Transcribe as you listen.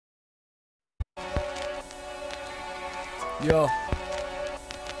Yo,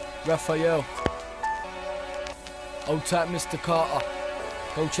 Raphael, old type Mystakarta.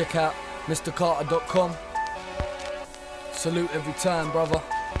 Go check out Mystakarta.com. Salute every time, brother.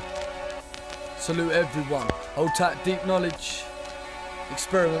 Salute everyone. Old type deep knowledge.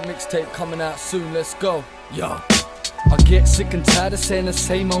 Experiment mixtape coming out soon. Let's go. Yo, I get sick and tired of saying the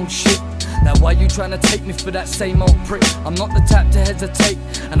same old shit. Now why you trying to take me for that same old prick? I'm not the type to hesitate,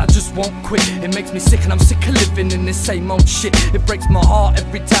 and I just won't quit. It makes me sick and I'm sick of living in this same old shit. It breaks my heart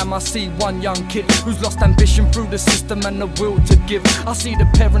every time I see one young kid who's lost ambition through the system and the will to give. I see the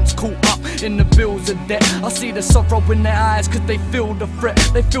parents caught up in the bills of debt. I see the sorrow in their eyes cause they feel the threat.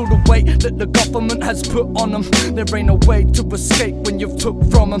 They feel the weight that the government has put on them. There ain't no way to escape when you've took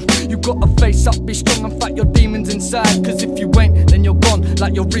from them. You gotta face up, be strong and fight your demons inside. Cause if you ain't, then you're gone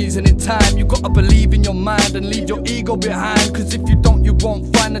like your reason in time. You gotta believe in your mind and leave your ego behind. Cause if you don't, you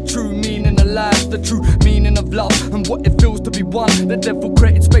won't find the true meaning of life, the true meaning of love, and what it feels to be one. The devil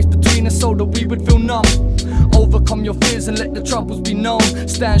created space between us so that we would feel numb. Overcome your fears and let the troubles be known.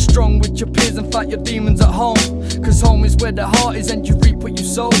 Stand strong with your peers and fight your demons at home. Cause home is where the heart is and you reap what you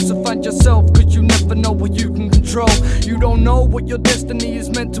sow. So find yourself cause you never know what you can control. You don't know what your destiny is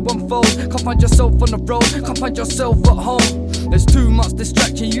meant to unfold. Can't find yourself on the road, can't find yourself at home. There's too much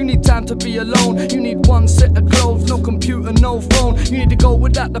distraction, you need time to be alone. You need one set of clothes, no computer, no phone. You need to go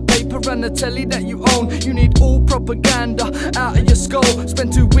without the paper and the telly that you own. You need all propaganda out of your skull.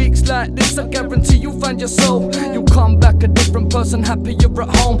 Spend 2 weeks like this, I guarantee you'll find your soul. You'll come back a different person, happier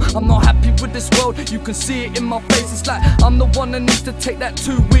at home. I'm not happy with this world, you can see it in my face. It's like I'm the one that needs to take that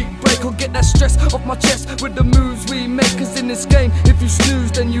 2-week break, or get that stress off my chest with the moves we make. Cause in this game, if you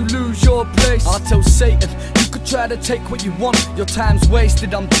snooze then you lose your place. I tell Satan, you could try to take what you want. Your time's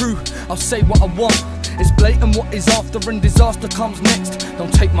wasted, I'm true, I'll say what I want. It's blatant what is after and disaster comes next.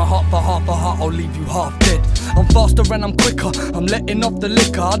 Don't take my heart for half a heart, I'll leave you half dead. I'm faster and I'm quicker, I'm letting off the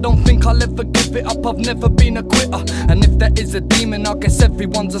liquor. I don't think I'll ever give it up, I've never been a quitter. And if there is a demon, I guess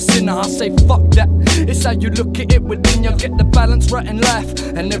everyone's a sinner. I say fuck that, it's how you look at it within you. Get the balance right in life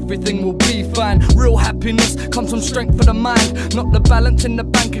and everything will be fine. Real happiness comes from strength for the mind, not the balance in the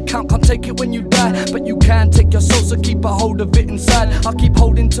bank account. Can't take it when you die, but you can take your soul, so keep a hold of it inside. I keep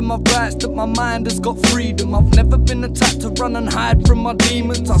holding to my rights, that my mind has got freedom. I've never been attacked to run and hide from my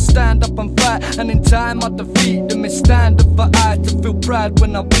demons. I stand up and fight, and in time I defeat them. It's standard for I to feel pride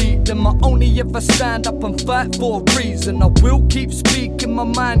when I beat them. I only ever stand up and fight for a reason. I will keep speaking, my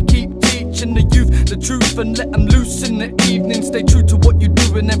mind keep teaching the youth the truth and let them loose in the evening. Stay true to what you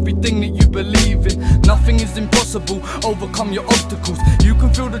do and everything that you believe in. Nothing is impossible, overcome your obstacles. You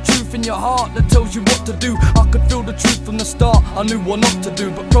can feel the truth in your heart that tells you what to do. I could feel the truth from the start, I knew what not to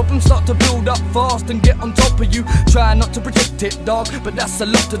do. But problems start to build up fast and get on top of you. Try not to project it, dog, but that's a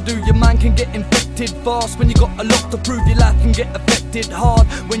lot to do. Your mind can get infected fast when you got a lot to prove. Your life can get affected hard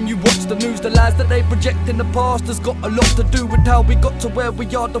when you watch the news. The lies that they project in the past has got a lot to do with how we got to where we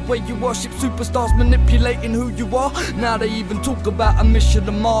are. The way you worship superstars, manipulating who you are. Now they even talk about a mission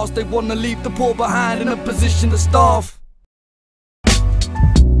to Mars. They wanna leave the poor behind in a position to starve.